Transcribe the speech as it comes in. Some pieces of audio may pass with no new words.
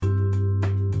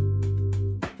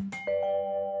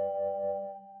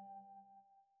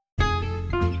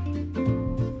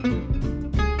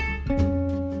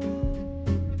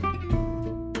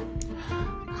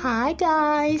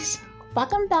guys,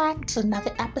 welcome back to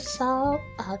another episode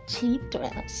of Cheap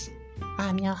Thrills.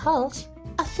 I'm your host,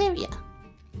 Assyria,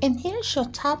 and here's your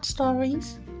top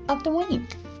stories of the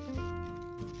week.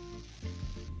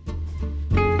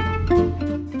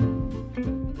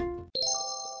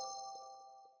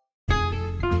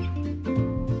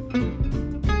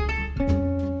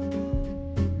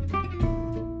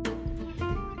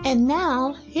 And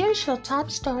now, here's your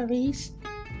top stories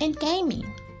in gaming.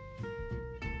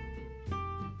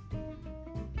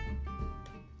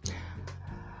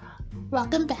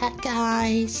 Welcome back,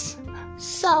 guys.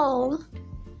 So,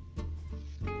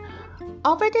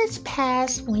 over this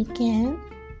past weekend,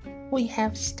 we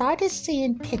have started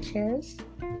seeing pictures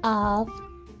of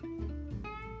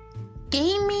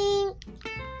gaming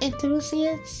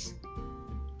enthusiasts,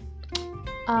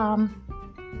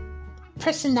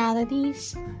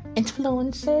 personalities,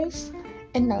 influencers,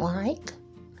 and the like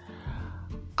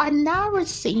are now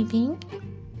receiving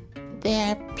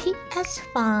their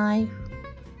PS5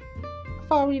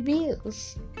 for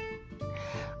reviews.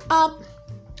 I'm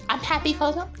happy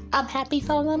for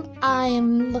them. I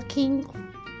am looking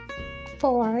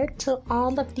forward to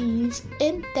all of these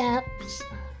in-depth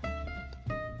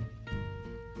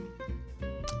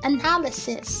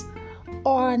analysis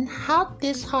on how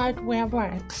this hardware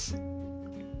works.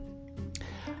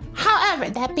 However,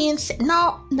 that being said,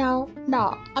 no. I'm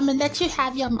gonna let you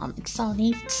have your moment,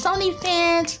 Sony. Sony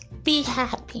fans, be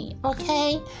happy,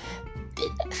 okay?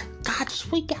 Gosh,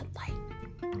 we got like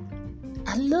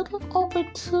a little over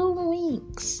 2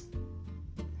 weeks.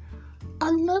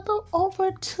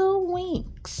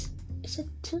 Is it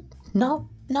 2? No,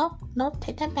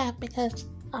 take that back because,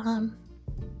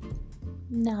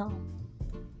 no.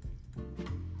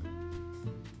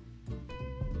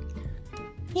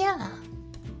 Yeah.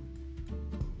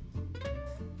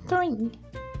 3.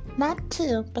 Not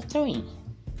 2, but 3.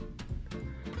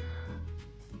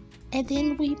 And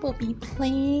then we will be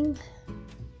playing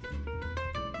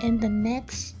in the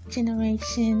next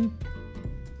generation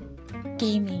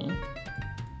gaming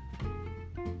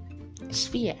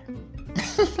sphere.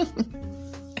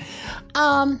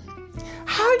 How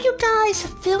are you guys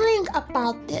feeling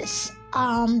about this?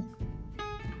 How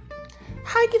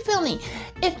are you feeling?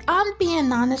 If I'm being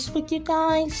honest with you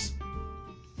guys,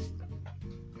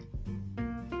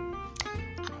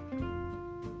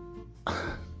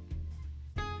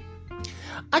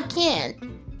 again,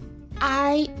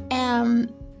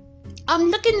 I'm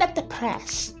looking at the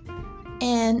press,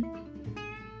 and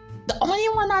the only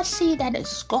one I see that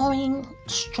is going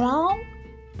strong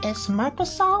is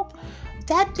Microsoft.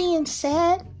 That being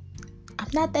said, I'm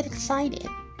not that excited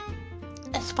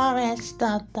as far as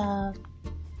the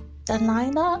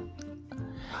lineup.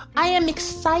 I am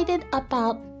excited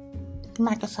about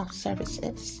Microsoft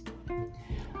services.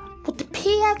 With the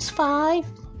PS5,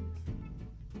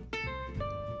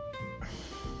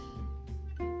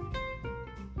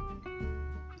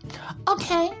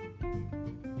 okay,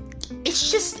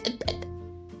 it's just,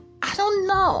 I don't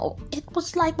know. It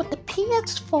was like with the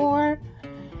PS4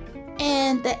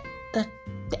 and the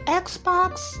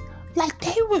Xbox, like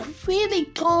they were really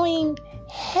going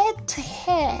head to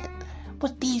head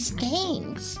with these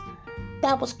games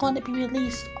that was going to be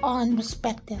released on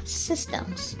respective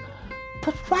systems.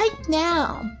 But right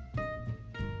now,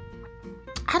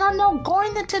 I don't know,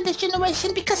 going into this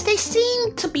generation, because they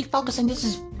seem to be focusing, this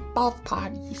is both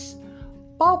parties.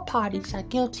 Both parties are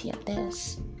guilty of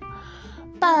this,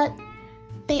 but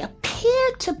they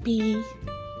appear to be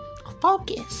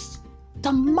focused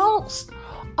the most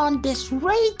on this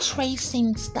ray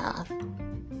tracing stuff.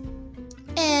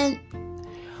 And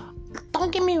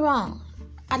don't get me wrong,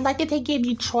 I like that they give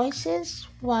you choices,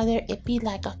 whether it be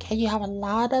like, okay, you have a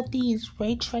lot of these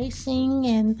ray tracing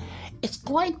and it's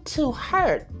going to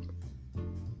hurt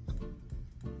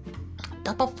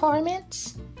the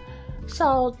performance.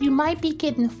 So you might be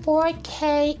getting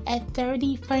 4K at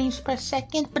 30 frames per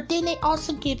second, but then they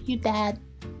also give you that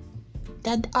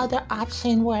other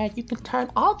option where you can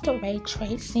turn off the ray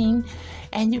tracing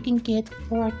and you can get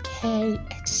 4K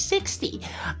at 60.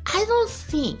 I don't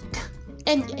think,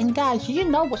 and guys, you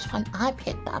know which one I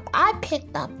picked up. I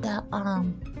picked up the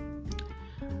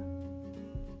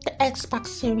Xbox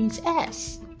Series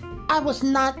S. I was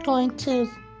not going to,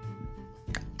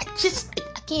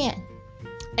 again,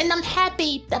 and I'm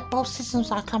happy that both systems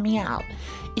are coming out.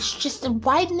 It's just that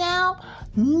right now,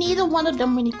 neither one of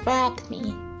them really grabbed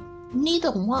me.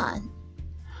 Neither one.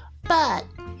 But,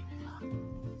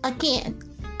 again,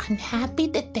 I'm happy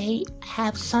that they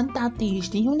have sent out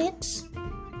these units.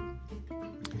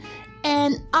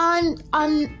 And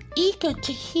I'm eager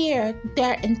to hear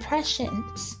their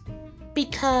impressions.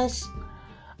 Because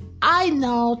I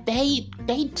know they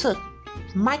took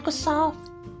Microsoft,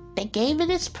 they gave it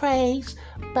its praise,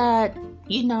 but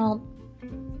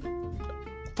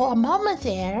for a moment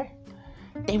there,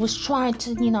 they was trying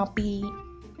to,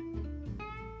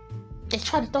 they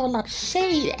tried to throw a lot of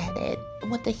shade at it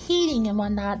with the heating and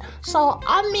whatnot. So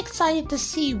I'm excited to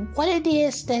see what it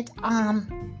is that,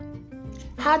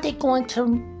 how they're going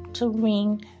to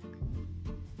ring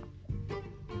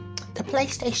the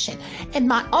PlayStation. And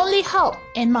my only hope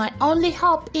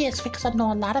is, because I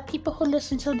know a lot of people who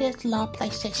listen to this love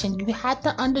PlayStation, you have to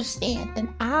understand that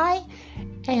I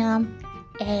am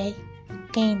a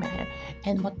gamer.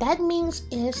 And what that means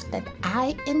is that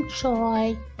I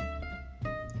enjoy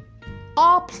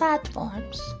all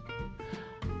platforms.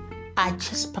 I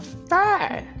just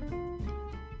prefer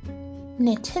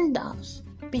Nintendo's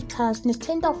because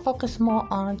Nintendo focuses more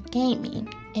on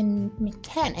gaming and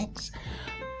mechanics.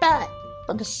 But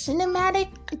for the cinematic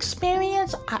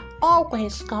experience, I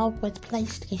always go with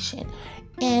PlayStation.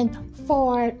 And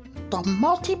for the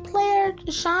multiplayer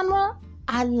genre,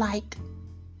 I like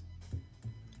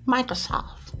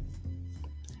Microsoft.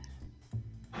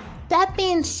 That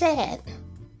being said,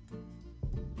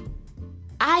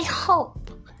 I hope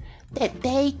that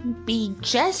they be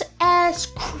just as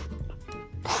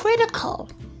critical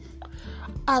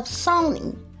of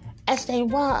Sony as they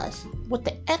was with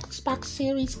the Xbox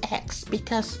Series X,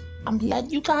 because I'm letting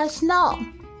you guys know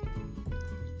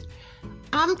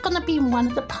I'm gonna be one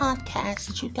of the podcasts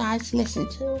that you guys listen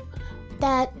to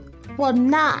that will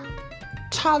not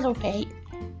tolerate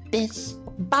this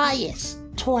bias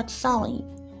towards Sony.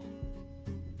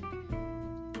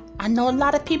 I know a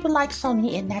lot of people like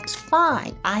Sony, and that's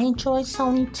fine. I enjoy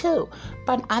Sony too,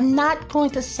 but I'm not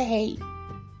going to say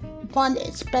one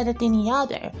is better than the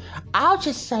other. I'll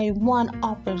just say one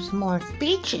offers more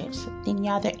features than the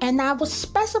other, and I will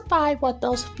specify what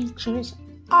those features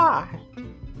are.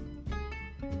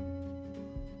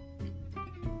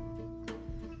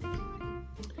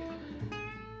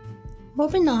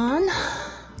 Moving on,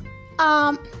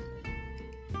 talk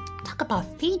about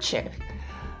features.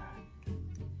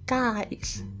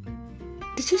 Guys,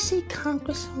 did you see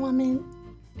Congresswoman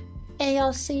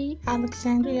AOC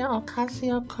Alexandria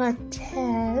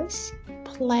Ocasio-Cortez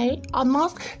play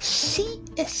almost? She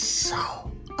is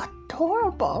so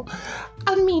adorable.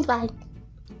 I mean, like,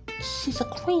 she's a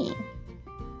queen.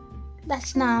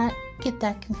 Let's not get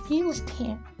that confused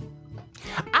here.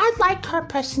 I like her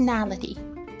personality.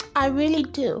 I really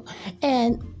do.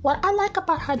 And what I like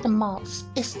about her the most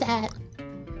is that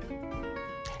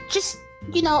just,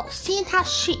 seeing how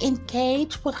she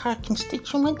engaged with her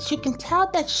constituents, you can tell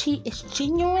that she is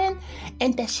genuine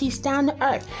and that she's down to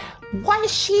earth. What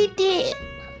she did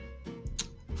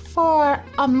for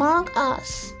Among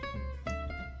Us,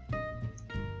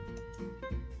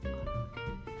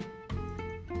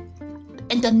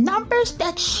 and the numbers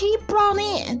that she brought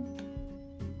in,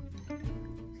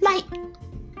 like,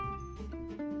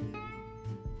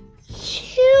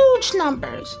 huge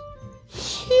numbers.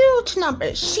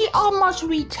 She almost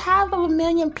reached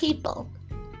 500,000 people.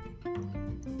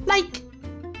 Like,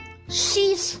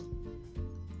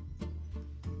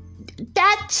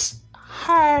 that's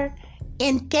her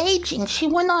engaging. She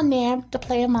went on there to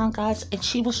play Among Us, and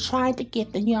she was trying to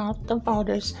get the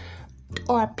voters,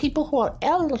 or people who are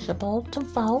eligible to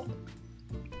vote,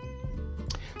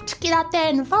 to get out there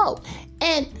and vote.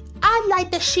 And I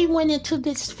like that she went into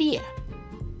this sphere.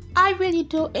 I really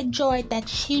do enjoy that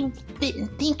she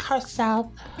didn't think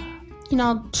herself,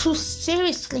 too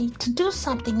seriously to do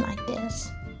something like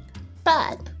this.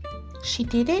 But she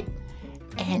did it,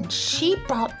 and she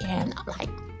brought in like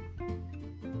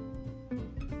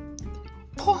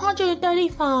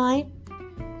 435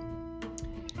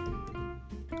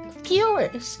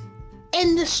 viewers,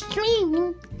 and the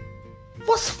stream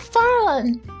was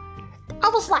fun. I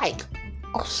was like,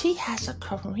 oh, she has a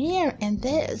career in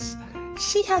this.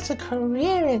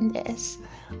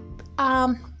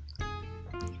 I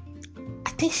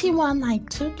think she won like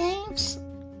 3 games.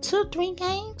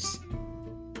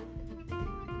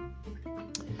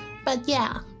 But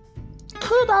yeah,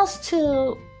 kudos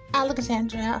to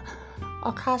Alexandria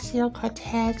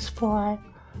Ocasio-Cortez for,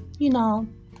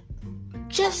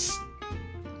 just,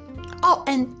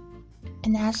 and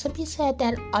it has to be said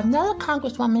that another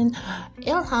Congresswoman,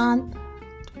 Ilhan,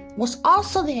 was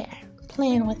also there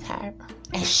playing with her,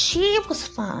 and she was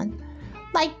fun.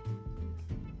 Like,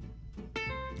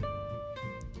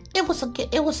 it was a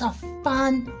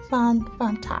fun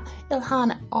time.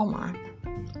 Ilhan Omar,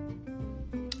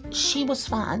 she was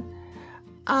fun.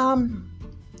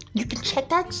 You can check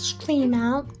that stream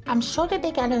out. I'm sure that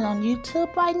they got it on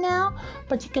YouTube right now,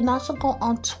 but you can also go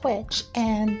on Twitch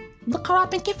and Look her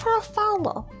up and give her a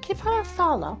follow. Give her a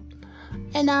follow.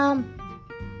 And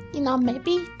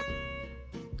maybe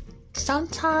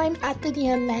sometime after the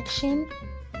election,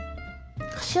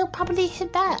 she'll probably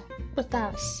hit back with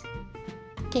us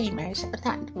gamers.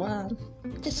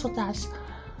 Just with us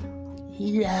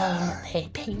lonely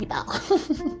people.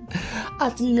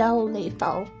 Us lonely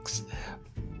folks.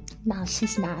 No,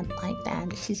 she's not like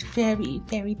that. She's very,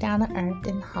 very down to earth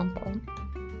and humble.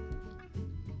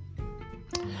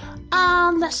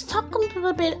 Let's talk a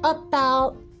little bit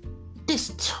about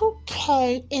this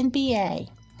 2K NBA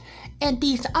and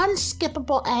these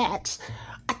unskippable ads.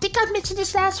 I think I mentioned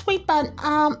this last week, but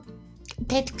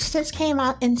they just came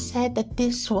out and said that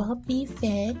this will be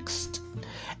fixed.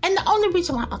 And the only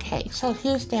reason why, okay, so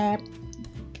here's their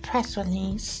press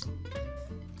release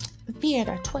via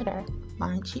their Twitter,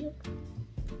 mind you.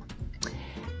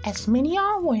 As many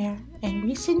are aware, in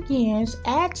recent years,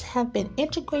 ads have been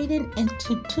integrated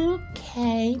into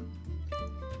 2K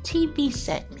TV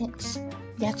segments.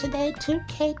 Yesterday,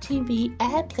 2K TV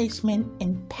ad placement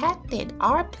impacted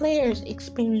our players'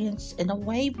 experience in a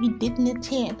way we didn't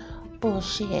intend.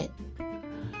 Bullshit.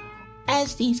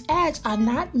 As these ads are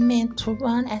not meant to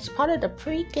run as part of the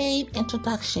pre-game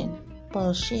introduction.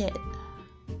 Bullshit.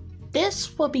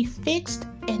 This will be fixed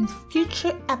in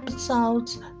future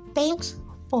episodes. Thanks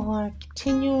for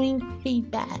continuing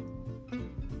feedback.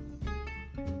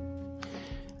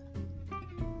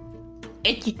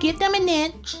 If you give them an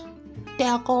inch,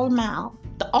 they'll go a mile.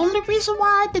 The only reason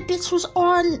why this was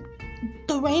on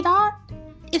the radar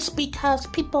is because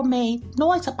people made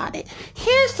noise about it.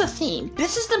 Here's the thing.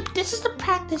 This is the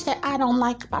practice that I don't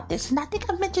like about this, and I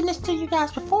think I've mentioned this to you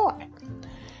guys before.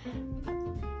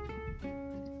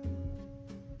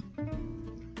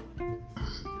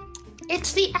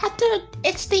 It's the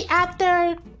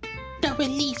after the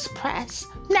release press.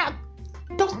 Now,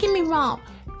 don't get me wrong.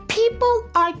 People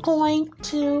are going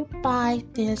to buy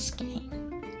this game.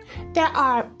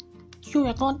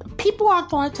 People are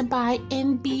going to buy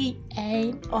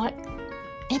NBA or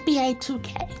NBA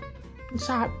 2K. I'm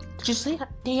sorry, just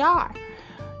they are.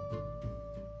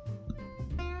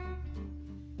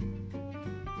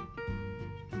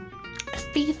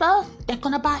 FIFA, they're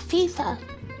gonna buy FIFA.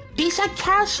 These are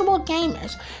casual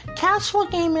gamers. Casual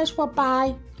gamers will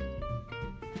buy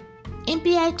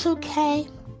NBA 2K,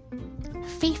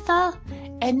 FIFA,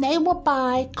 and they will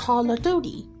buy Call of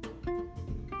Duty.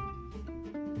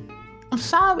 I'm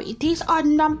sorry, these are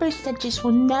numbers that just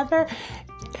will never.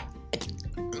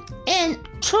 And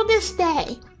to this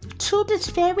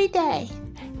very day,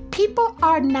 people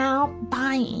are now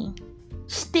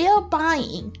still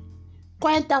buying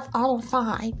Grand Theft Auto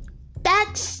 5.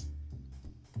 That's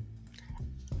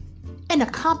an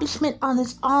accomplishment on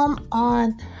its own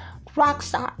on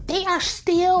Rockstar. They are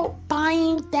still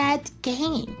buying that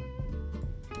game.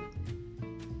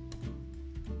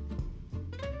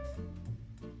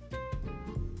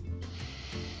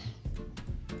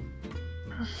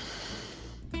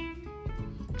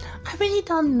 I really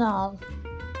don't know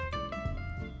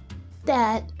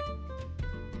that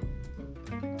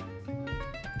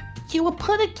you will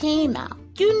put a game out.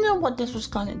 You knew what this was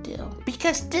going to do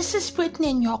because this is written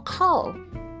in your code.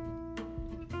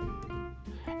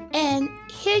 And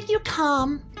here you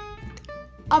come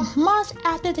a month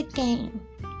after the game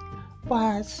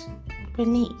was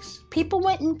released. People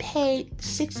went and paid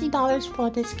 $60 for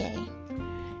this game.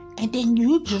 And then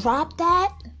you drop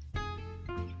that?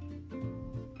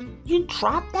 You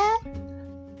drop that?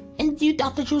 And you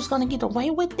thought that you was going to get away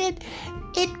with it?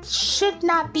 It should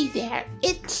not be there.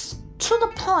 It's to the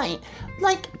point.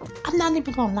 Like, I'm not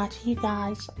even going to lie to you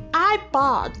guys. I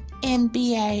bought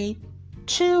NBA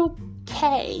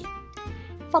 2K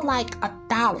for like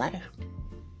 $1.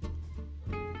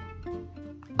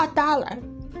 $1.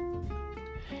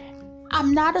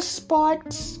 I'm not a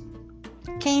sports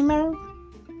gamer.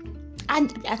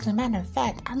 As a matter of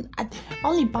fact, I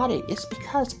only bought it is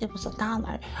because it was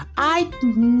 $1. I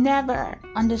never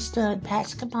understood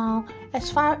basketball. As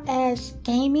far as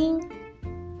gaming,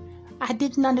 I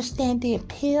didn't understand the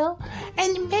appeal.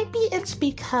 And maybe it's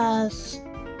because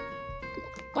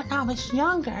when I was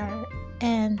younger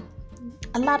and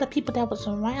a lot of people that was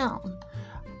around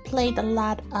played a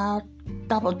lot of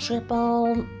Double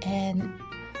Dribble and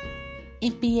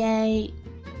NBA.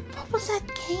 What was that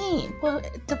game? Well,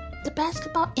 the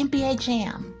basketball NBA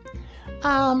Jam.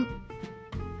 And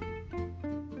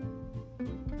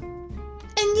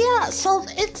yeah, so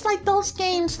it's like those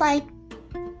games like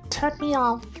turned me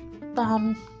off.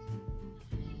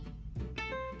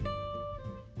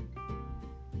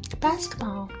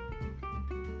 Basketball.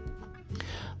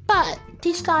 But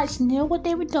these guys knew what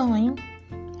they were doing,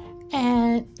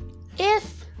 and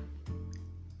if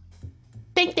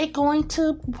think they're going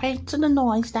to wait till the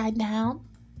noise die down,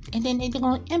 and then they're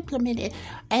going to implement it.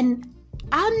 And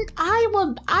I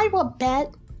will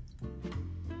bet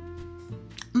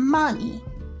money,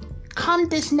 come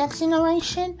this next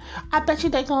generation, I bet you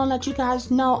they're going to let you guys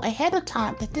know ahead of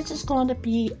time that this is going to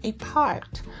be a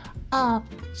part of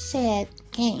said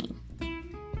game.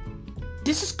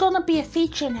 This is going to be a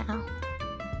feature now,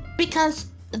 because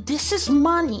this is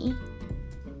money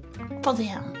for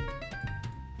them,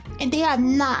 and they are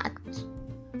not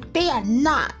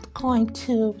going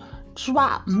to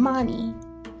drop money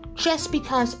just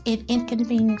because it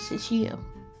inconveniences you.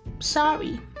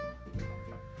 Sorry.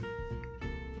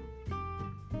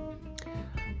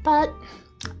 But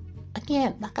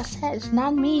again, like I said, it's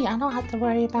not me. I don't have to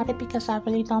worry about it because I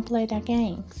really don't play their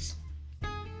games.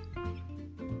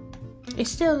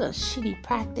 It's still a shitty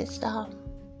practice though.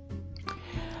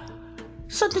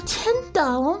 So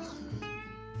Nintendo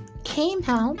came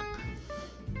out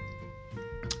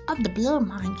of the blue,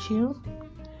 mind you,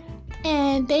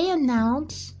 and they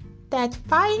announced that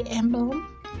Fire Emblem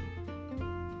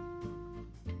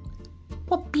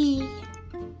will be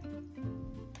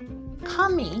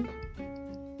coming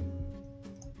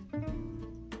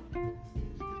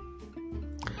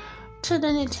to the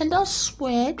Nintendo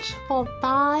Switch for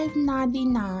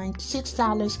 $5.99,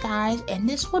 $6, guys, and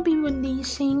this will be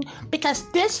releasing, because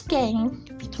this game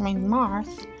featuring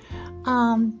Marth,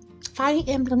 Fire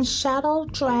Emblem Shadow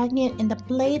Dragon and the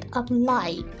Blade of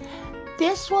Light,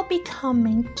 this will be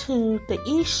coming to the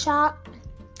eShop,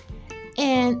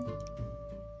 and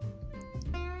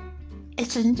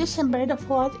it's in December the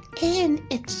 4th, and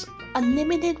it's a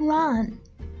limited run.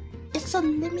 It's a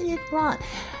limited run.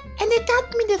 And it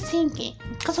got me to thinking,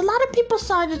 because a lot of people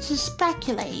started to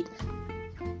speculate.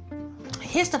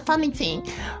 Here's the funny thing.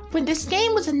 When this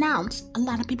game was announced, a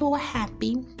lot of people were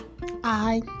happy.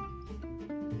 I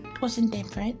was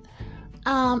indifferent.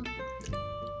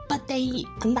 But a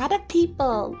lot of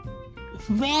people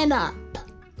ran up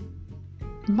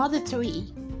Mother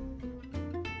 3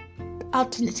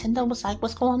 out to Nintendo, was like,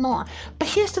 what's going on? But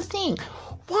here's the thing.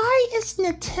 Why is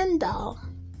Nintendo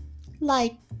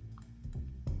like,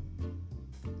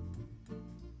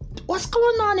 what's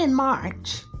going on in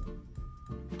March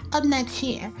of next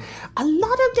year? A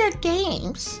lot of their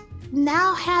games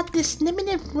now have this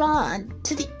limited run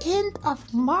to the end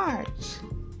of March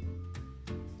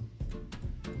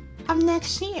of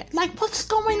next year. Like, what's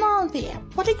going on there?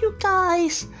 What are you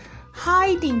guys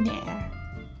hiding there?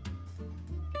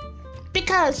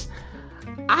 Because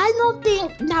I don't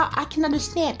think, now I can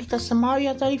understand, because the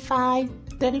Mario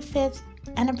 35th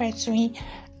anniversary,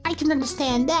 I can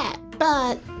understand that,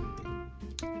 but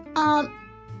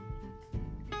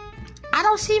I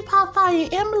don't see how Fire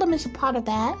Emblem is a part of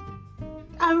that.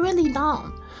 I really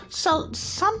don't. So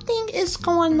something is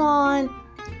going on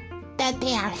that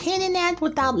they are hinting at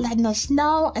without letting us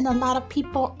know, and a lot of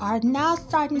people are now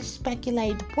starting to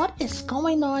speculate what is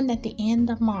going on at the end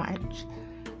of March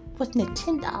with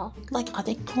Nintendo. Like, are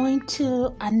they going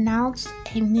to announce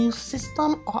a new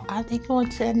system, or are they going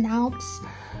to announce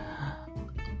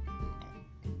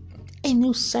a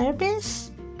new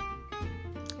service?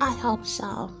 I hope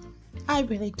so. I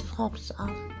really do hope so.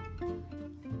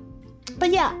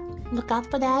 But yeah, look out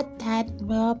for that. That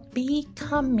will be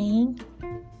coming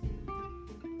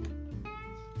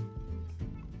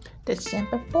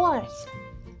December 4th.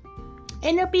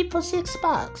 And it'll be for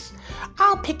 $6.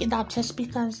 I'll pick it up just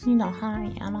because, you know how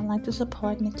I am. I like to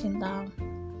support Nintendo.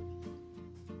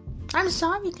 I'm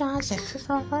sorry, guys. It's just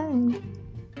so fun.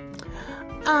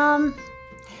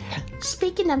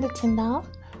 Speaking of Nintendo,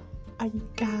 are you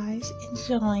guys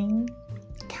enjoying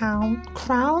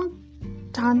Crown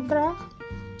Tundra,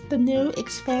 the new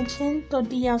expansion, the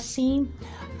DLC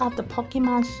of the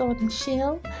Pokemon Sword and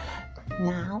Shield?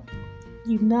 Now,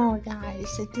 you know,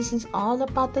 guys, that this is all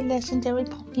about the legendary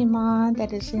Pokemon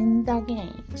that is in the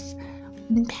games,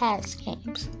 in past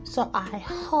games. So I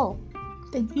hope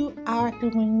that you are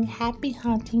doing happy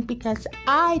hunting, because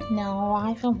I know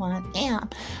I, for one, am.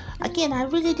 Again, I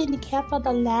really didn't care for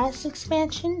the last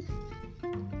expansion,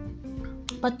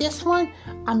 but this one,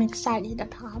 I'm excited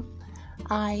about.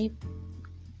 I've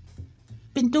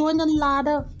been doing a lot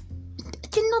of,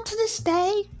 to this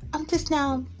day, I'm just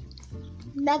now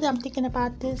that I'm thinking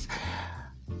about this,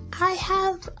 I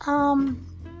have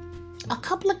a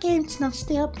couple of games that I'm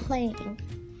still playing,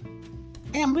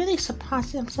 and I'm really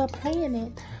surprised that I'm still playing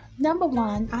it. Number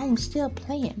one, I am still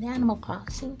playing Animal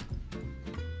Crossing.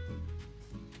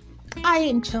 I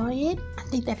enjoy it. I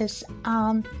think that is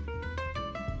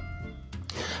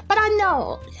but I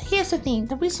know, here's the thing,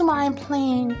 the reason why I'm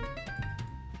playing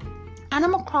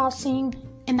Animal Crossing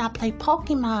and I play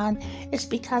Pokemon is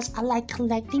because I like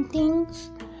collecting things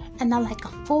and I like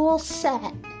a full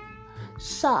set.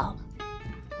 So,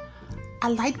 I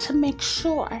like to make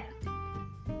sure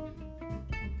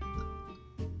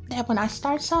that when I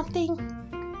start something,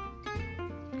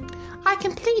 I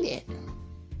complete it.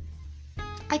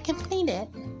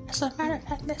 As a matter of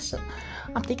fact, listen,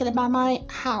 I'm thinking about my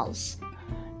house.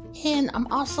 And I'm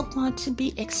also going to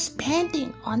be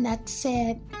expanding on that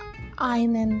said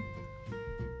island.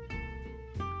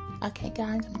 Okay,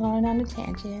 guys, I'm going on a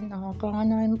tangent. I'm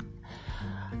going on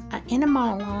in a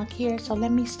monologue here, so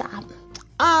let me stop.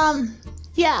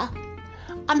 Yeah,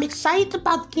 I'm excited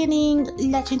about getting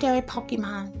legendary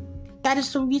Pokemon. That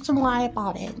is the reason why I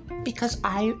bought it, because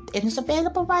it is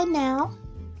available right now.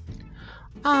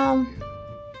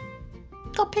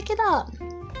 Go pick it up.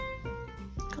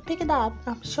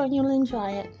 I'm sure you'll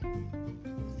enjoy it.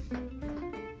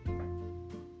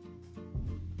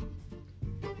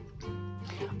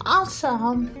 Also,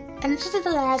 and this is the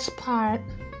last part,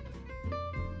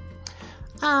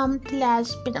 the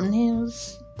last bit of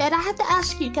news that I have to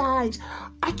ask you guys.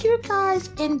 Are you guys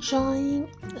enjoying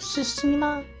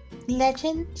Tsushima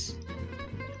Legends?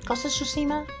 Ghost of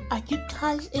Tsushima? Are you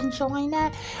guys enjoying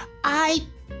that? I've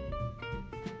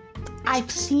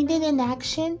seen it in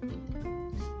action.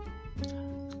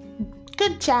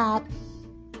 Good job.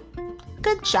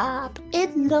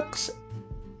 It looks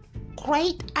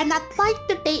great, and I like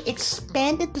that they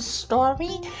expanded the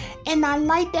story, and I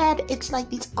like that it's like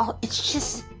these. It's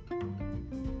just,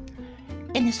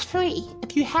 and it's free.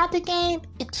 If you have the game,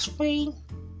 it's free.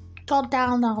 Go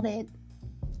download it.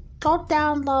 Go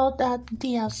download the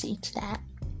DLC to that.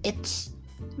 It's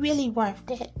really worth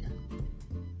it.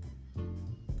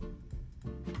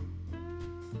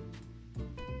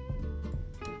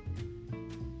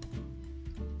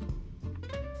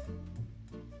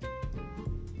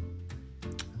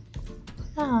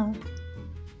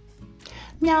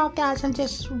 Now, guys, I'm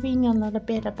just reading a little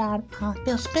bit about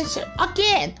Phil Spencer.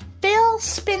 Again, Phil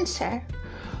Spencer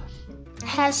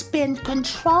has been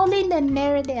controlling the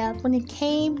narrative when it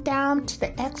came down to the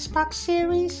Xbox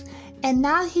series, and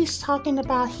now he's talking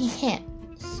about, he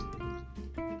hints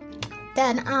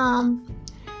that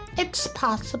it's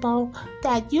possible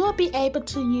that you'll be able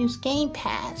to use Game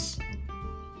Pass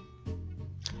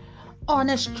on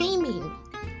a streaming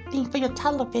thing for your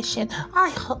television.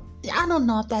 I don't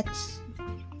know if that's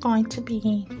going to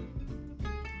be.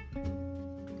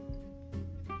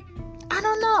 I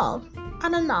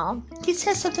don't know. He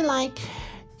says something like,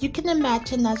 you can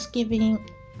imagine us even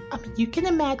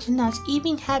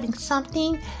having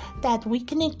something that we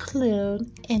can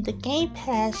include in the Game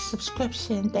Pass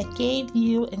subscription that gave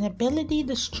you an ability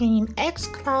to stream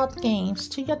xCloud games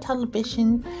to your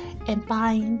television and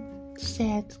buying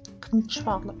said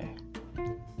controller.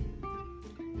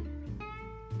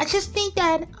 I just think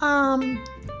that,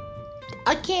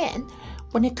 again,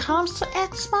 when it comes to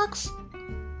Xbox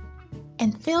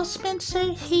and Phil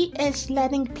Spencer, he is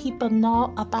letting people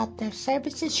know about their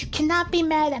services. You cannot be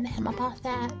mad at him about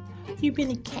that. You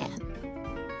really can't.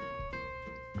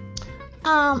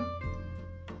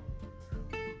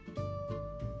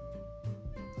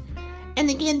 And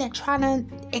again, they're trying to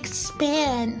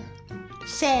expand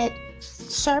said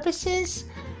services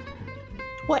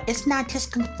where it's not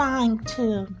just confined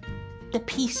to the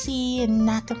PC and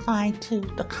not confined to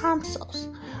the consoles.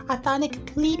 I find it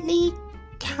completely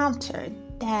countered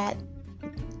that.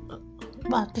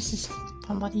 Well, this is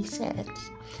from what he said.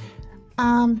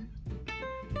 I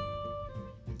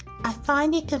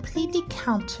find it completely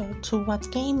counter to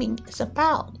what gaming is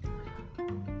about.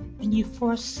 When you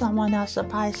force someone else to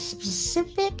buy a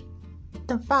specific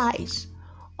device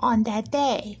on that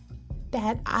day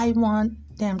that I want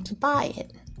them to buy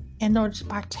it in order to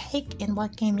partake in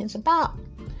what gaming is about.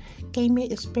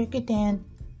 Gaming is bigger than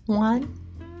one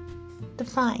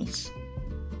device.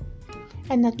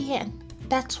 And again,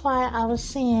 that's why I was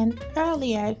saying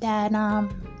earlier that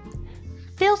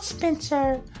Phil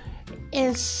Spencer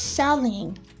is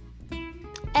selling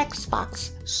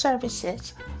Xbox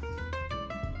services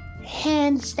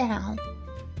hands down,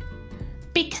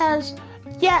 because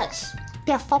yes,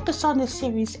 they're focused on the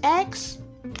Series X,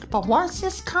 but once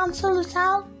this console is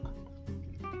out,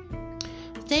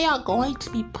 they are going to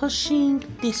be pushing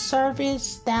this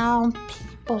service down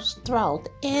people's throat,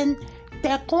 and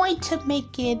they're going to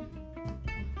make it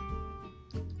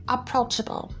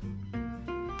approachable.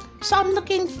 So I'm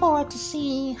looking forward to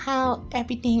seeing how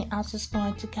everything else is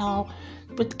going to go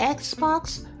with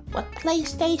Xbox, with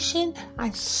PlayStation.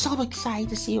 I'm so excited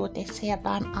to see what they say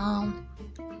about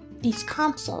these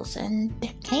consoles and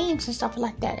their games and stuff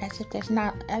like that, as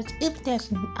if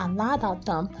there's a lot of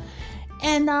them.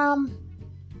 And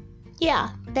yeah,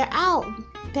 they're out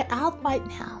right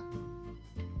now.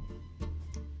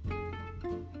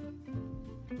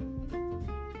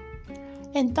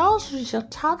 And those are your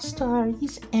top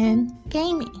stories in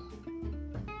gaming.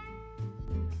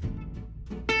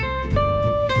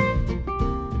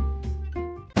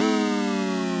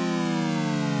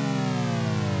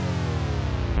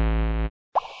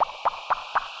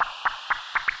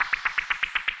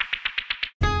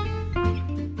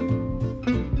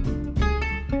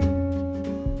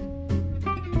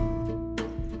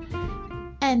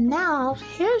 And now,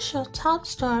 here's your top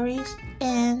stories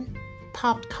in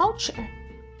pop culture.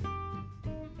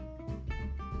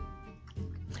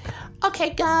 Okay,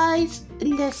 guys,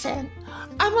 listen.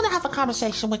 I want to have a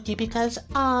conversation with you because,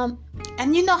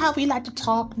 and you know how we like to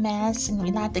talk mess and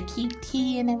we like to keep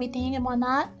tea and everything and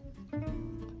whatnot.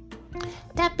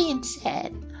 That being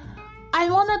said, I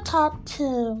want to talk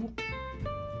to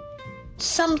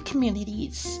some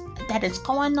communities that is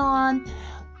going on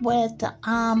with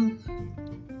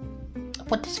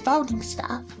this voting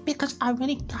stuff, because I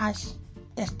really, guys,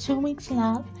 there's 2 weeks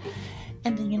left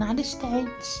in the United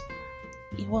States.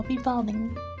 You will be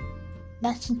voting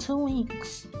less than 2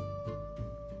 weeks.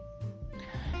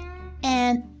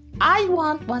 And I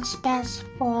want what's best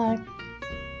for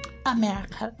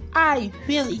America. I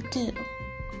really do.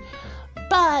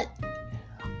 But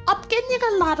I'm getting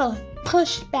a lot of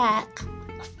pushback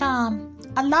from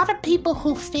a lot of people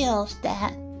who feels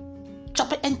that,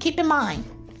 and keep in mind,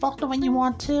 vote when you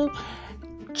want to,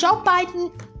 Joe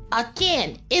Biden,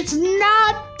 again, is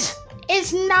not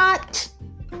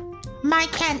my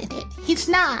candidate. He's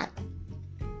not.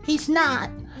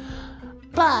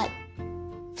 But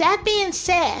that being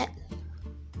said,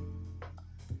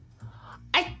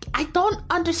 I don't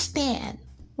understand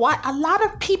why a lot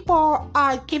of people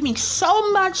are giving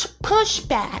so much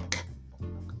pushback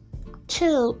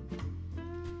to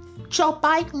Joe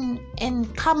Biden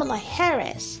and Kamala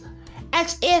Harris,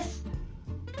 as if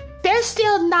they're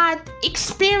still not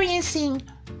experiencing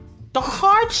the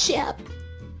hardship,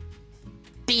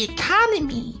 the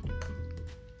economy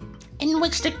in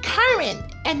which the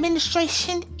current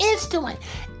administration is doing.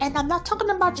 And I'm not talking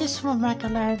about just from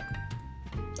regular,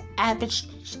 average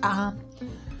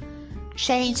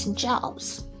Shays and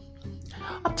Joes.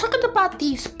 I'm talking about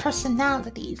these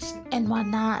personalities and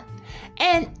whatnot.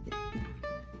 And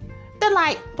they're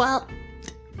like, well,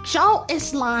 Joe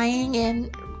is lying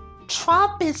and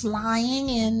Trump is lying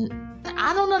and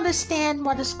I don't understand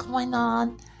what is going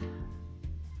on.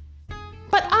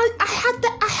 But I had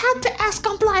to ask,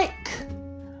 I'm like,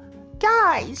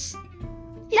 guys,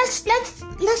 let's lay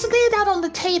it out on the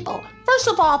table. First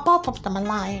of all, both of them are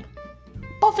lying.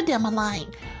 Both of them are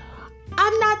lying.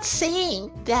 I'm not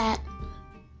saying that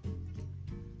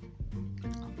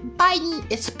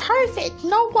Biden is perfect.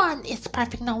 No one is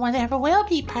perfect. No one ever will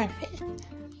be perfect.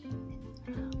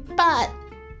 But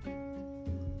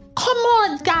come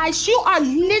on, guys, you are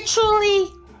literally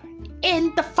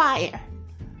in the fire.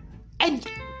 And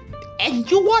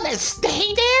you want to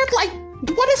stay there? Like,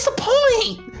 what is the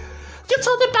point? You're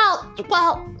talking about,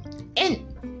 well, and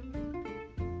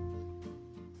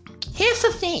here's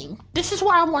the thing. This is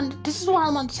why I want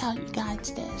to tell you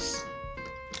guys this.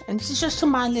 And this is just to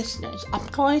my listeners. I'm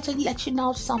going to let you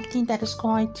know something that is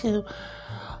going to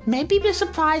maybe be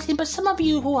surprising, but some of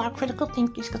you who are critical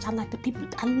thinkers, because I love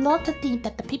to think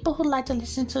that the people who like to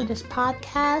listen to this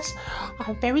podcast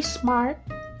are very smart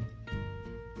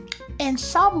and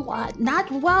somewhat, not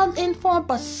well informed,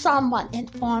 but somewhat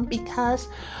informed, because,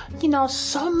 you know,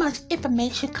 so much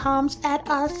information comes at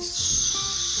us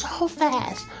so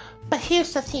fast. But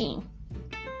here's the thing.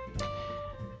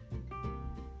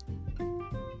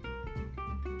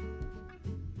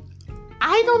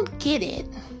 I don't get it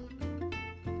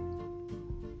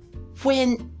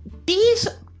when these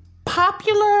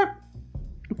popular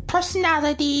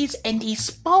personalities and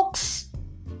these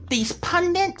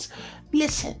pundits,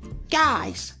 listen,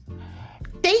 guys,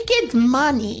 they get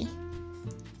money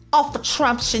off of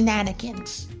Trump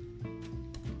shenanigans.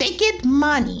 They get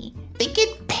money. They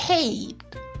get paid.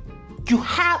 You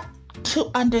have to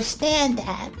understand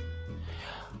that.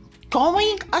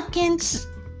 Going against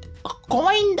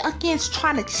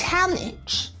trying to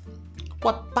challenge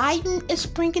what Biden is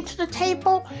bringing to the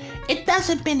table, it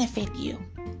doesn't benefit you.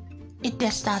 It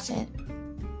just doesn't.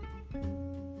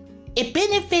 It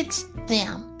benefits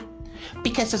them.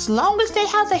 Because as long as they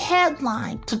have a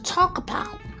headline to talk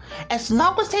about, as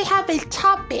long as they have a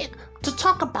topic to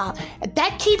talk about,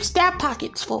 that keeps their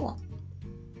pockets full.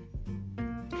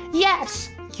 Yes,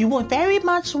 You will very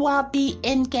much well be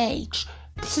engaged.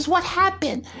 This is what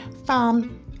happened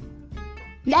from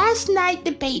last night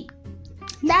debate.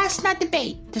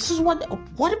 This is what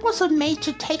was a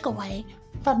major takeaway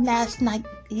from last night,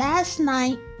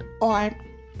 or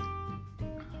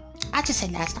I just say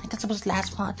last night because it was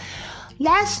last month.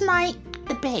 Last night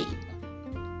debate,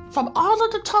 from all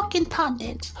of the talking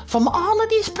pundits, from all of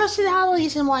these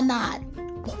personalities and whatnot,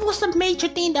 what was the major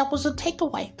thing that was a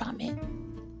takeaway from it?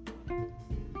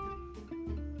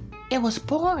 It was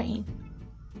boring.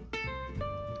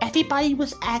 Everybody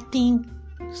was acting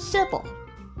civil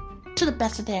to the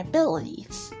best of their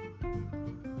abilities.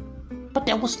 But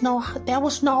there was no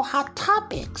hot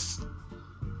topics.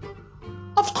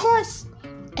 Of course,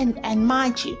 and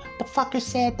mind you, the fucker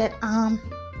said that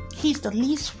he's the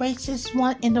least racist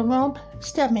one in the room.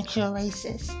 Still makes you a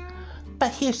racist.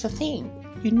 But here's the thing.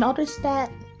 You notice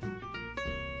that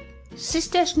since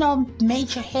there's no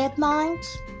major headlines,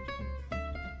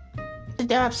 that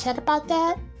they're upset about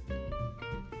that,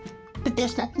 that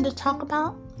there's nothing to talk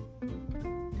about.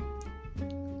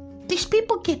 These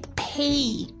people get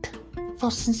paid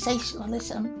for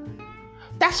sensationalism.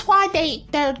 That's why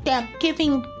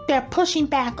they're pushing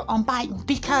back on Biden,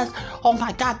 because oh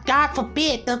my God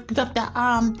forbid the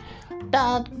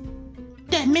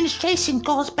administration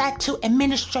goes back to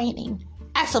administrating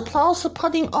as opposed to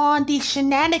putting on these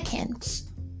shenanigans.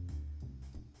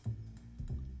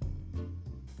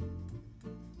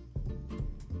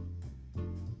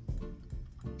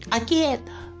 Again,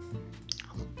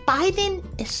 Biden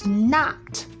is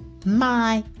not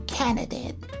my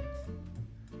candidate.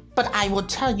 But I will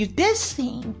tell you this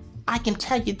thing. I can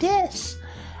tell you this.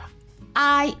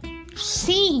 I've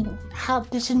seen how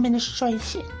this current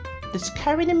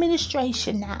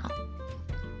administration now,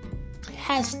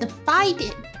 has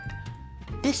divided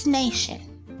this nation.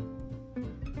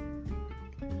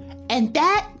 And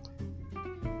that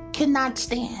cannot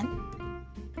stand.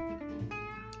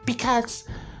 Because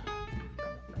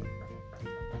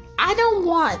I don't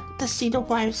want to see the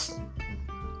worst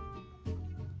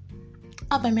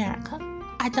of America.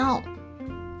 I don't.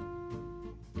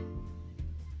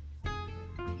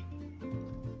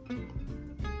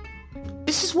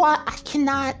 This is why I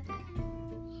cannot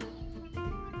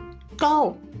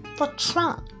go for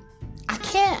Trump. I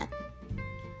can't.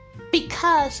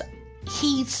 Because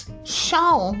he's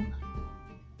shown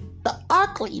the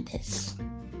ugliness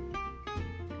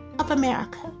of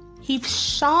America. He's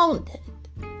shown it.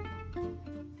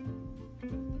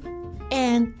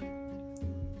 And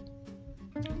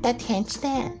that can't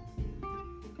stand.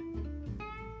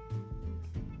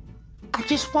 I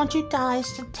just want you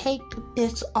guys to take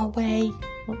this away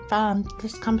from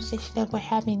this conversation that we're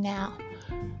having now.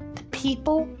 The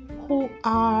people who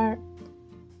are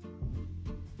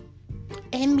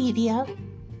in media,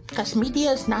 because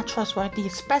media is not trustworthy,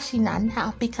 especially not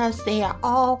now, because they are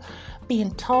all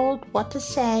being told what to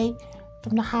say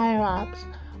from the higher ups.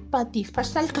 But these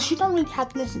personalities, because you don't really have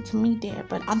to listen to me there,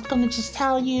 but I'm going to just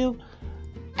tell you,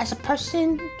 as a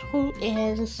person who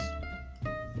is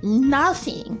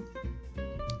nothing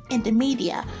in the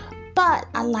media, but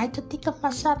I like to think of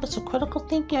myself as a critical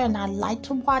thinker, and I like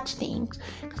to watch things.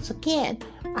 Because again,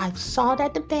 I saw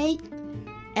that debate,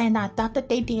 and I thought that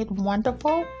they did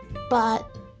wonderful, but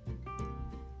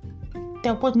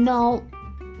there were no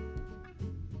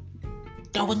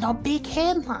big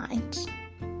headlines.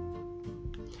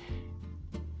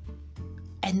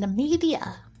 And the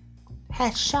media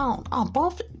has shown on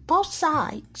both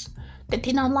sides that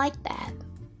they don't like that.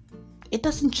 It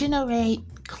doesn't generate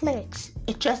clicks.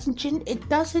 It doesn't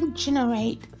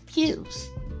generate views.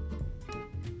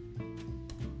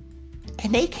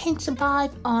 And they can't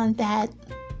survive on that.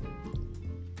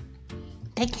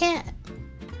 They can't.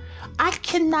 I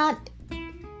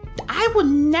would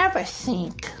never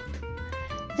think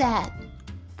that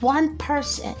one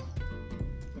person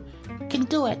can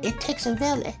do it. It takes a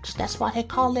village. That's why they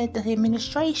call it the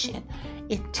administration.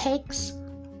 It takes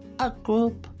a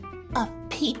group of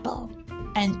people.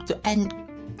 And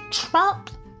Trump,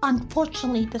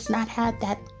 unfortunately, does not have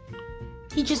that.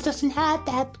 He just doesn't have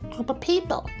that group of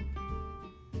people.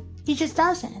 He just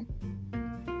doesn't.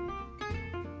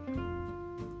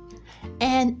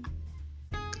 And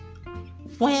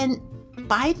when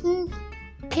Biden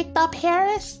picked up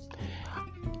Harris,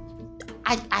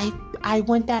 I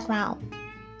went that route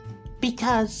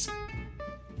because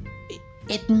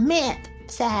it meant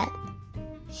that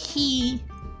he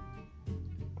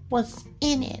was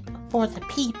in it for the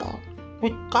people,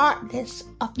 regardless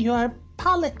of your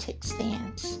politics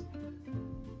stance.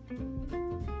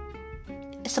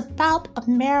 It's about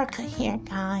America here,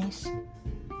 guys.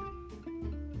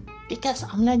 because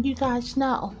I'm letting you guys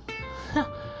know,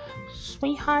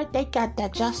 sweetheart, they got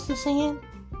that justice in,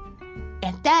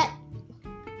 and that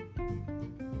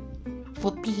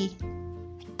will be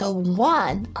the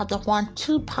one of the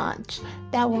 1-2 punch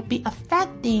that will be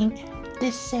affecting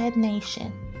this said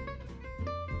nation.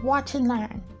 Watch and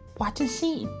learn. Watch and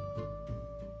see.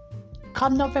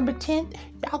 Come November 10th,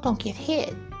 y'all gonna get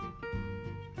hit.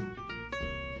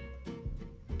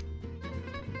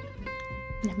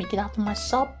 Let me get off of my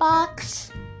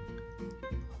soapbox.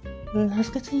 Let's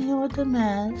continue with the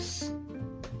mess.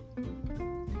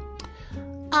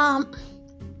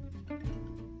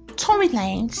 Tory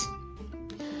Lanez.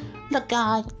 Look,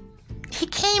 guy, he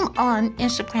came on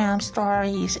Instagram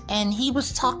stories and he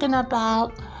was talking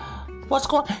about what's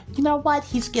going on. You know what?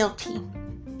 He's guilty.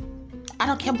 I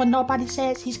don't care what nobody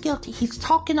says. He's guilty. He's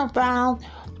talking around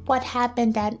what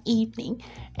happened that evening.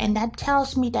 And that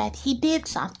tells me that he did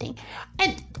something.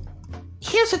 And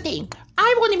here's the thing.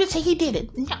 I won't even say he did it.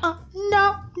 No.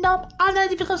 I'm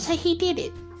not even going to say he did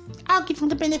it. I'll give him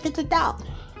the benefit of the doubt.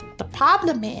 The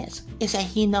problem is that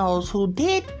he knows who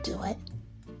did do it.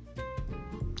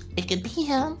 It could be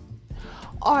him.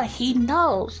 Or he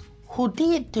knows who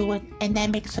did do it, and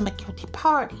that makes him a guilty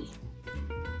party.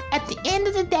 At the end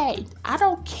of the day, I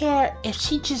don't care if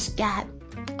she just got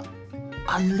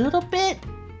a little bit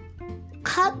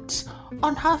cuts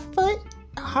on her foot,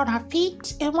 on her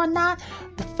feet and whatnot.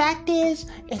 The fact is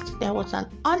there was an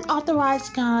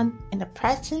unauthorized gun in the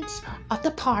presence of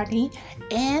the party,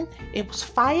 and it was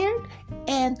fired,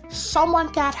 and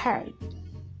someone got hurt.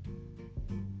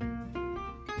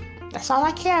 That's all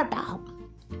I care about.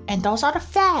 And those are the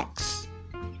facts.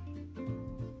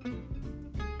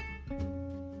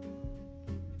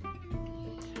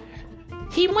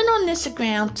 He went on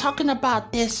Instagram talking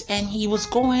about this, and he was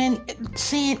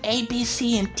saying A, B,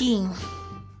 C, and D.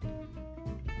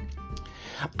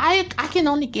 I can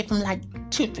only give him like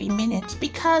 2-3 minutes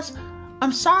because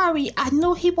I'm sorry, I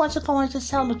knew he wasn't going to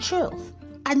tell the truth.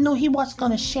 I knew he was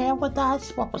going to share with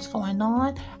us what was going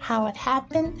on, how it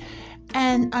happened.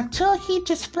 And until he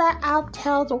just flat out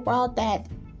tells the world that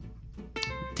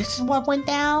this is what went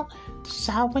down, this is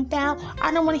how it went down,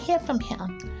 I don't want to hear from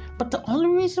him. But the only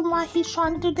reason why he's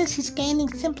trying to do this, he's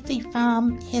gaining sympathy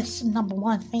from his number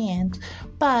one fans.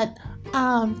 But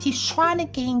he's trying to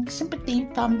gain sympathy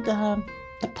from the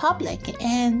public.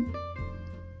 And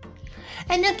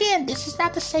again, this is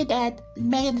not to say that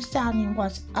Megan Thee Stallion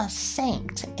was a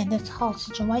saint in this whole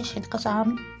situation, because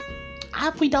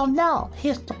we don't know.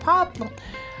 Here's the problem.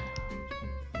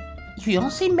 You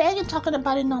don't see Megan talking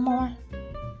about it no more.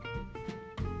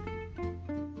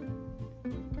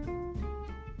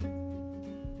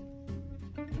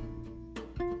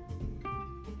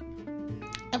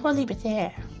 And we'll leave it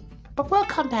there. But we'll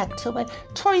come back to it.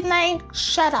 Tory Lanez,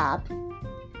 shut up.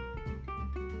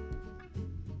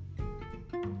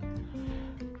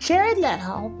 Jared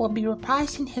Leto will be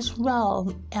reprising his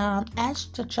role as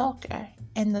the Joker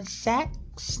in the Zack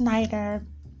Snyder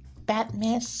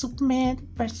Batman, Superman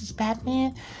versus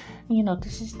Batman. You know,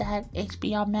 this is that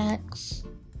HBO Max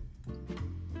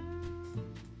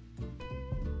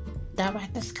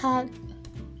director's cut.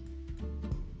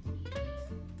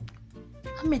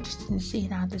 I'm interested to see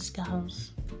how this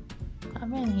goes. I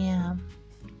really am.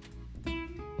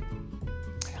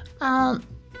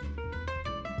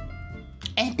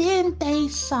 And then they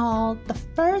saw the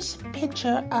first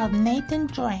picture of Nathan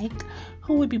Drake,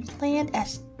 who will be played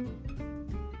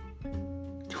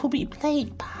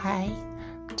by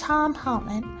Tom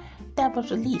Holland, that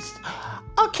was released.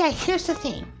 Okay, here's the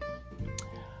thing.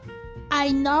 I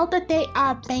know that they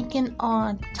are banking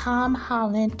on Tom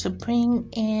Holland to bring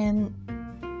in.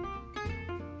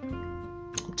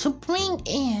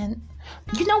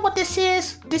 You know what this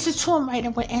is? This is Tomb Raider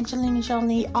with Angelina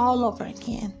Jolie all over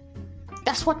again.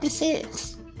 That's what this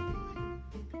is.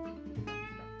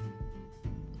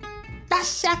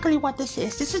 That's exactly what this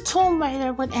is. This is Tomb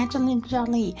Raider with Angelina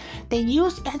Jolie. They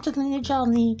used Angelina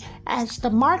Jolie as the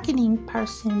marketing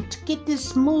person to get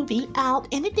this movie out,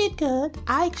 and it did good.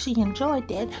 I actually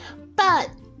enjoyed it, but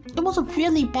it was a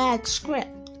really bad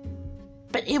script.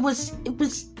 But it was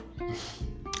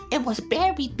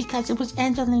buried because it was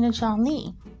Angelina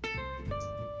Jolie.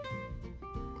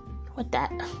 With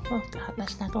that, oh God,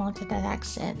 let's not go into that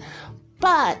accent.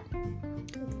 But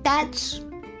that's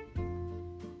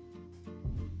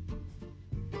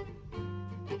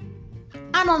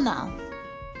I don't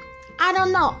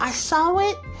know. I saw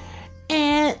it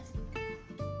and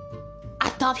I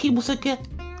thought he was a good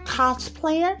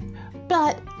cosplayer,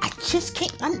 but I just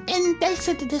can't. And they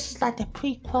said that this is like the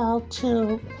prequel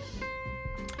to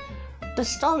the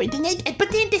story.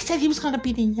 But then they said he was gonna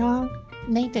be the young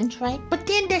Nathan Drake. But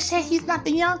then they say he's not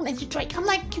the young Nathan Drake. I'm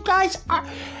like, you guys are.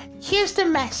 Here's the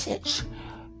message.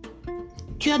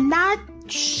 You're not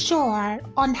sure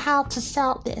on how to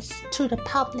sell this to the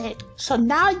public. So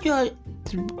now you're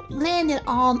landing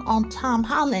on Tom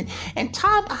Holland. And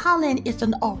Tom Holland is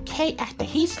an okay actor.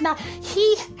 He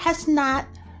has not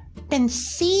been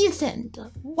seasoned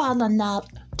well enough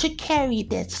to carry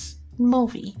this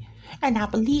movie. And I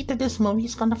believe that this movie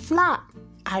is going to flop.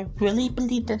 I really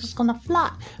believe that it's going to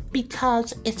flop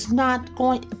because it's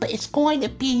going to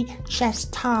be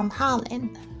just Tom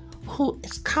Holland who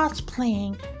is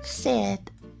cosplaying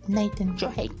said Nathan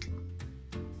Drake.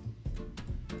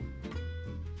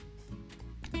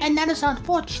 And that is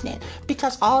unfortunate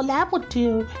because all that would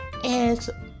do is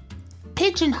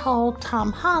pigeonhole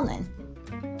Tom Holland.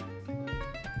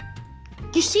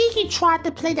 You see, he tried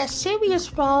to play that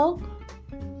serious role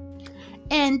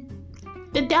and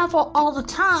the devil all the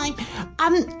time.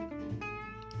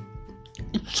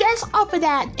 Just over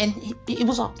that, and he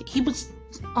was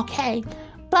okay,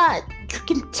 but you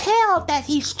can tell that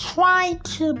he's trying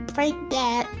to break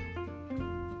that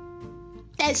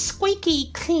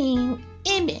squeaky clean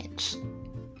image.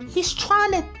 He's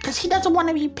trying to, because he doesn't want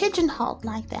to be pigeonholed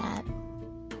like that.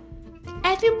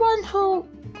 Everyone who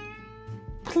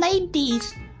played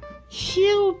these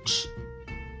huge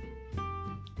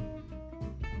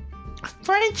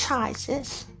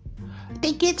franchises,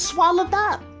 they get swallowed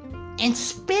up and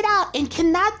spit out and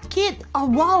cannot get a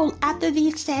role after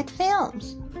these said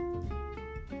films.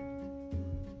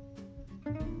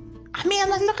 I mean,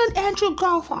 like, look at Andrew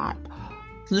Garfield.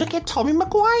 Look at Tobey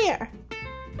Maguire.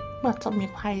 Well, Tobey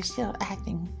Maguire is still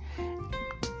acting.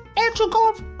 Andrew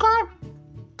Garfield,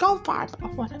 or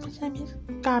whatever his name is.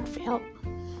 Garfield.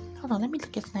 Hold on, let me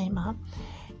look his name up.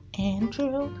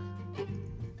 Andrew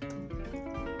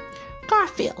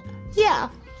Garfield. Yeah.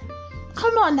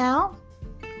 Come on now.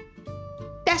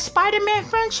 That Spider-Man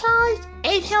franchise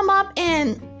ate him up,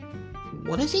 and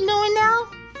what is he doing now?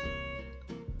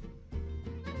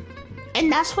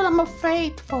 And that's what I'm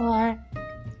afraid for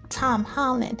Tom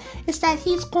Holland, is that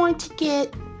he's going to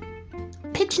get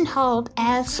pigeonholed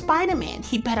as Spider-Man.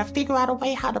 He better figure out a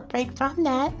way how to break from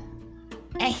that.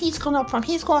 And he's going from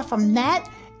that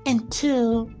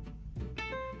into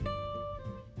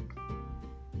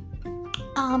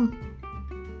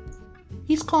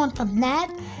he's going from that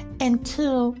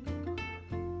into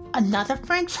another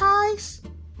franchise.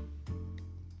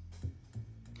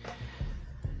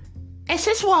 And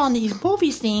since we're on these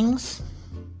movie things,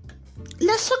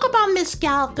 let's talk about Miss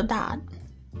Gal Gadot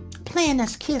playing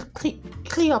as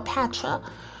Cleopatra.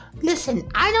 Listen,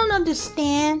 I don't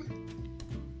understand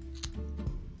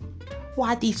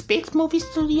why these big movie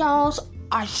studios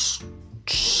are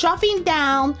shoving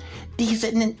down these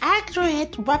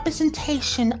inaccurate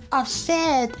representation of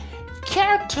said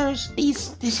characters,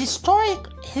 these historic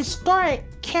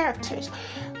characters.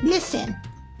 Listen.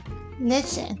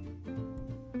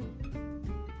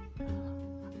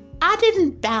 I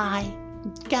didn't buy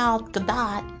Gal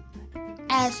Gadot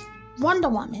as Wonder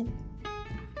Woman.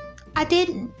 I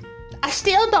didn't. I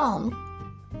still don't.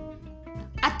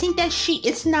 I think that she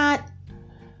is not.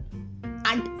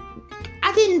 I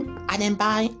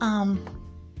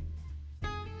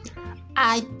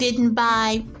didn't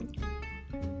buy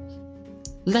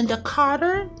Linda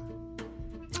Carter.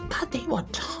 God, they were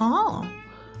tall.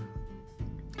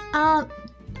 I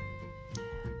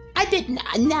didn't.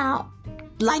 Now,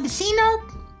 like Xena,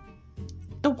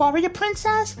 the warrior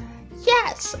princess,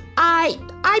 yes, I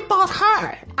bought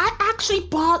her. I actually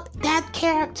bought that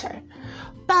character.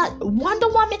 But Wonder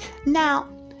Woman, now,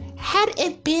 had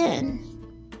it been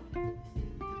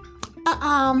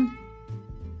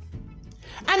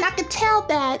and I could tell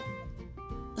that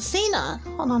Xena,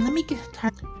 hold on, let me get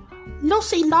her.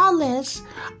 Lucy Lawless,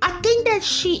 I think that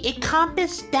she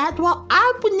encompassed that well.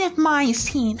 I wouldn't have mind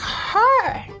seeing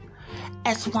her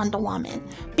as Wonder Woman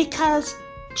because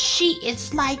she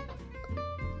is like,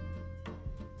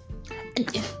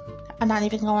 I'm not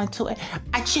even going to it.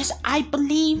 I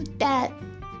believe that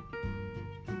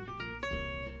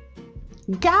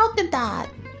Gal Gadot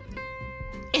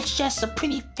is just a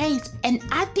pretty face, and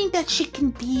I think that she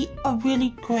can be a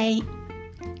really great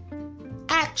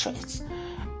actress.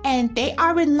 And they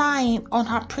are relying on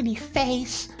her pretty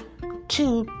face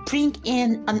to bring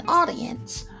in an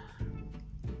audience.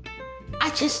 I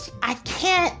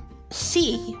can't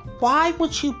see why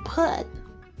would you put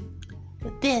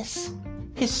this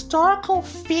historical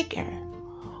figure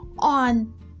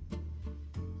on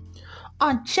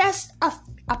just a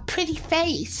pretty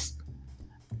face.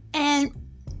 And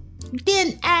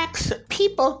then ask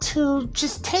people to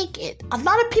just take it. A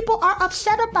lot of people are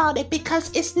upset about it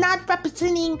because it's not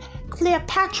representing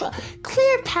Cleopatra.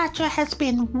 Cleopatra has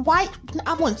been I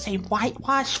wouldn't say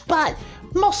whitewashed, but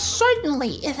most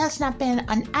certainly it has not been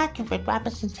an accurate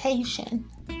representation.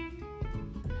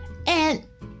 And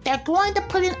they're going to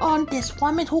put it on this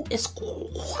woman who is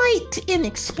quite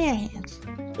inexperienced.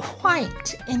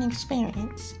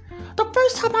 The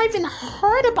first time I even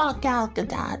heard about Gal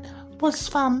Gadot was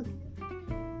from,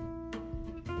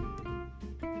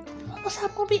 what was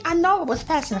that movie? I know it was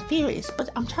Fast and Furious, but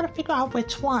I'm trying to figure out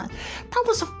which one. That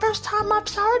was the first time I've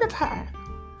heard of her.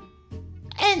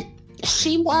 And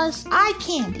she was eye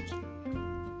candy.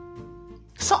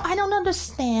 So I don't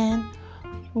understand,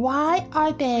 why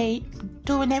are they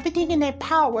doing everything in their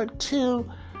power to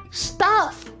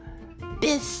stuff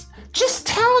this? Just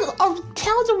tell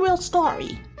the real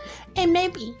story. And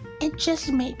maybe, and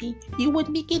just maybe, you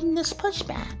wouldn't be getting this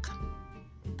pushback.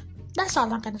 That's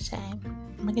all I'm going to say.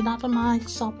 I'm going to get off of my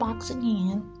soapbox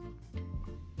again.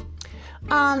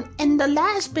 And the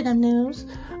last bit of news,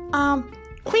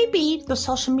 Quibi, the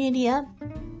social media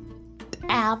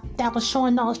app that was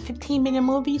showing those 15-minute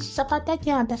movies, stuff like that,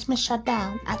 yeah, that's been shut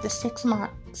down after 6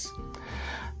 months.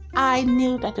 I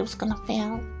knew that it was going to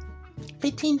fail.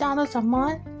 $15 a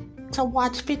month to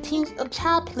watch 15,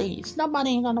 child please, nobody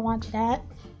ain't gonna watch that.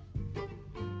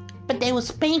 But they was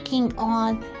banking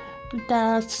on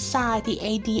the society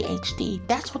ADHD.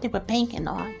 That's what they were banking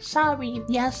on. Sorry,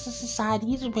 yes, the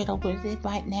society is riddled with it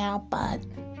right now, but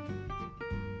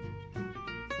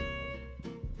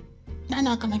they're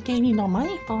not gonna give you no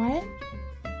money for it.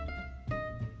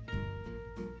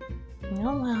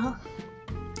 Oh well.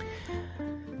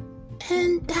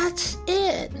 And that's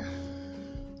it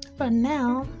for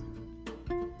now.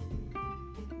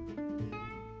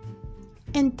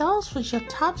 And those were your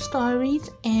top stories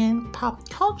in pop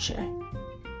culture.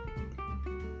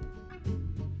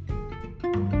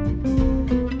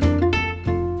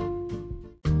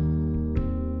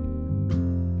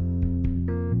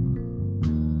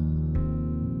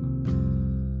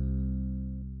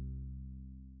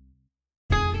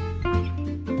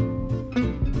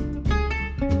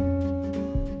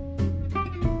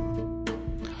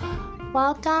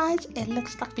 Well, guys, it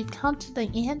looks like we've come to the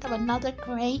end of another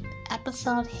great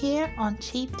episode here on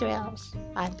Cheap Thrills.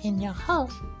 I've been your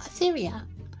host, Assyria,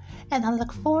 and I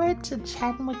look forward to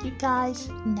chatting with you guys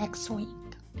next week.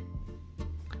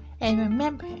 And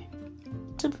remember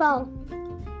to vote.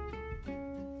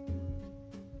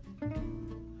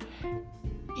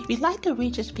 If you'd like to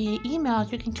reach us via email,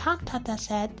 you can contact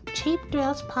us at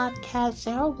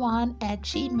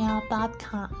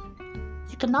cheapthrillspodcast01@gmail.com.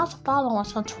 You can also follow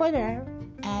us on Twitter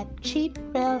at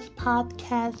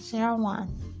cheapthrillspodcast01.